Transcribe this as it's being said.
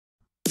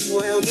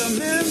Welcome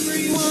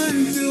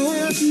everyone to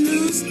a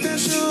new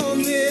special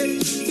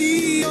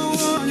video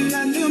on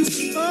Random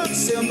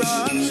Thoughts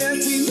about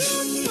letting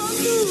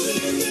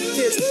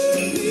it's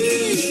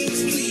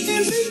me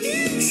and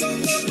making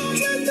some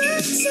thoughts and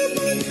that's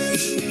about me.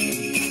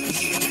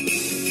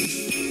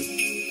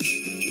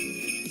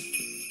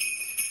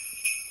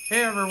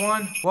 Hey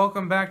everyone,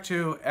 welcome back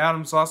to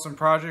Adam's Awesome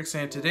Projects,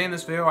 and today in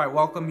this video I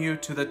welcome you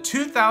to the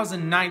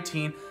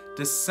 2019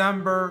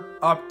 December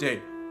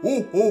update.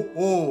 Ooh, ooh,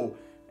 ooh.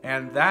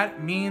 And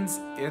that means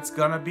it's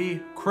gonna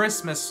be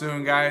Christmas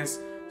soon, guys.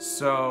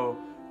 So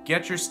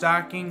get your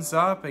stockings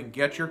up and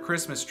get your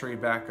Christmas tree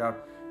back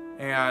up.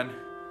 And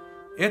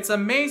it's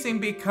amazing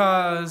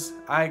because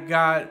I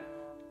got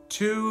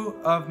 2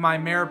 of my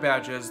mayor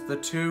badges, the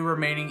 2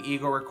 remaining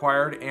Eagle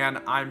required,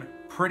 and I'm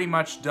pretty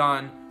much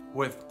done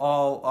with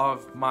all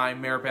of my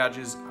mayor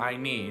badges I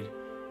need.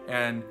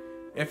 And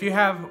if you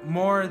have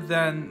more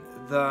than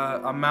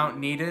the amount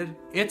needed,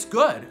 it's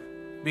good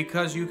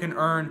because you can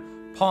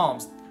earn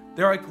palms.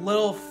 They're like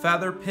little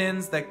feather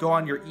pins that go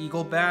on your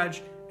Eagle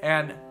badge,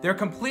 and they're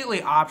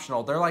completely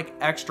optional. They're like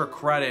extra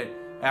credit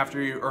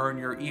after you earn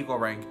your Eagle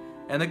rank.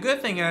 And the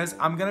good thing is,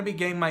 I'm gonna be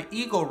getting my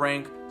Eagle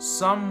rank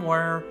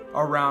somewhere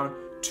around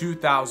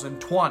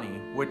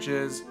 2020, which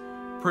is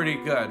pretty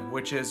good,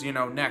 which is, you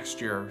know,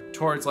 next year,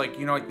 towards like,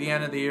 you know, like the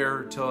end of the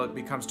year till it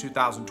becomes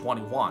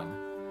 2021,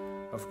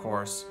 of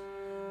course.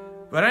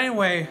 But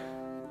anyway,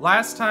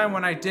 last time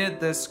when I did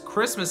this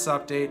Christmas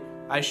update,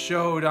 I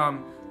showed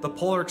the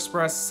Polar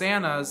Express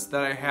Santas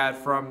that I had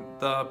from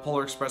the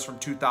Polar Express from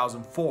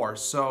 2004.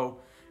 So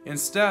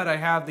instead I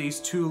have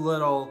these 2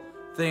 little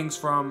things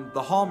from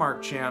the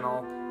Hallmark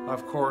channel.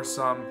 Of course,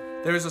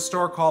 there's a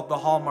store called the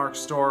Hallmark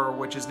Store,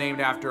 which is named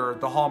after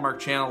the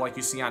Hallmark channel like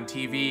you see on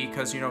TV,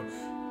 because, you know,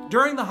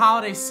 during the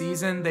holiday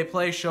season, they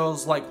play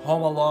shows like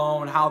Home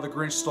Alone, How the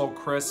Grinch Stole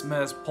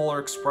Christmas, Polar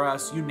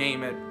Express, you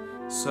name it.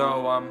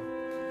 So,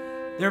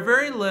 they're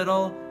very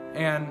little,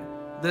 and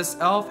this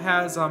elf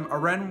has a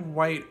red and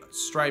white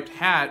striped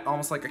hat,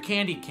 almost like a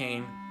candy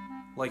cane,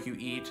 like you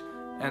eat.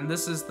 And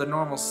this is the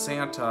normal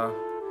Santa.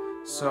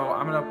 So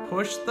I'm gonna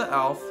push the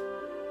elf,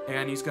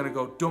 and he's gonna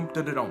go dum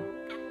da da dum.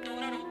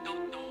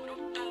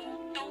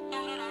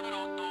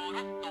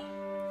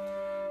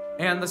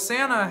 And the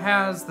Santa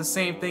has the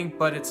same thing,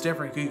 but it's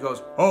different. He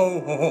goes ho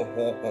ho ho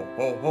ho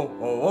ho ho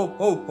ho ho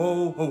ho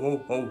ho ho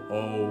ho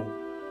ho.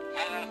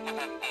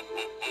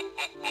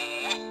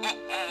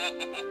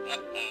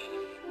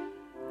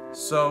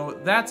 So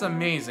that's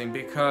amazing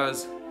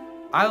because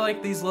I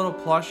like these little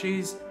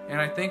plushies,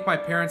 and I think my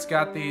parents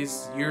got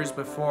these years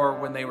before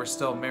when they were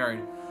still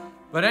married.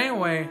 But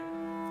anyway,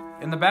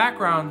 in the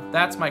background,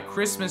 that's my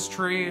Christmas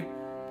tree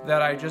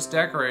that I just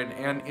decorated,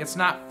 and it's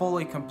not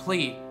fully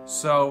complete,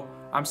 so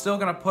I'm still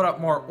gonna put up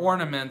more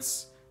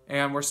ornaments,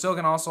 and we're still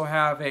gonna also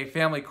have a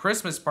family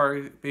Christmas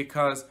party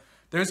because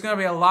there's gonna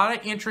be a lot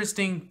of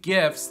interesting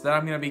gifts that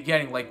I'm gonna be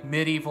getting, like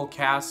medieval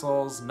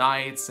castles,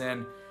 knights,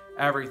 and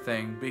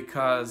everything,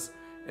 because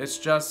it's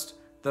just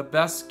the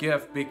best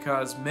gift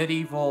because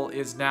medieval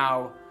is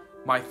now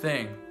my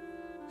thing.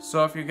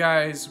 So if you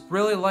guys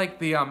really like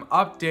the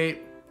update,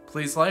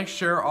 please like,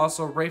 share,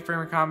 also rate,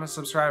 favorite, comment,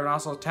 subscribe, and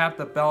also tap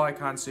the bell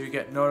icon so you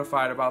get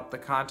notified about the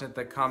content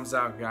that comes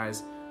out,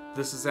 guys.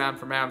 This is Adam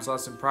from Adam's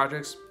Awesome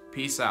Projects.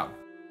 Peace out.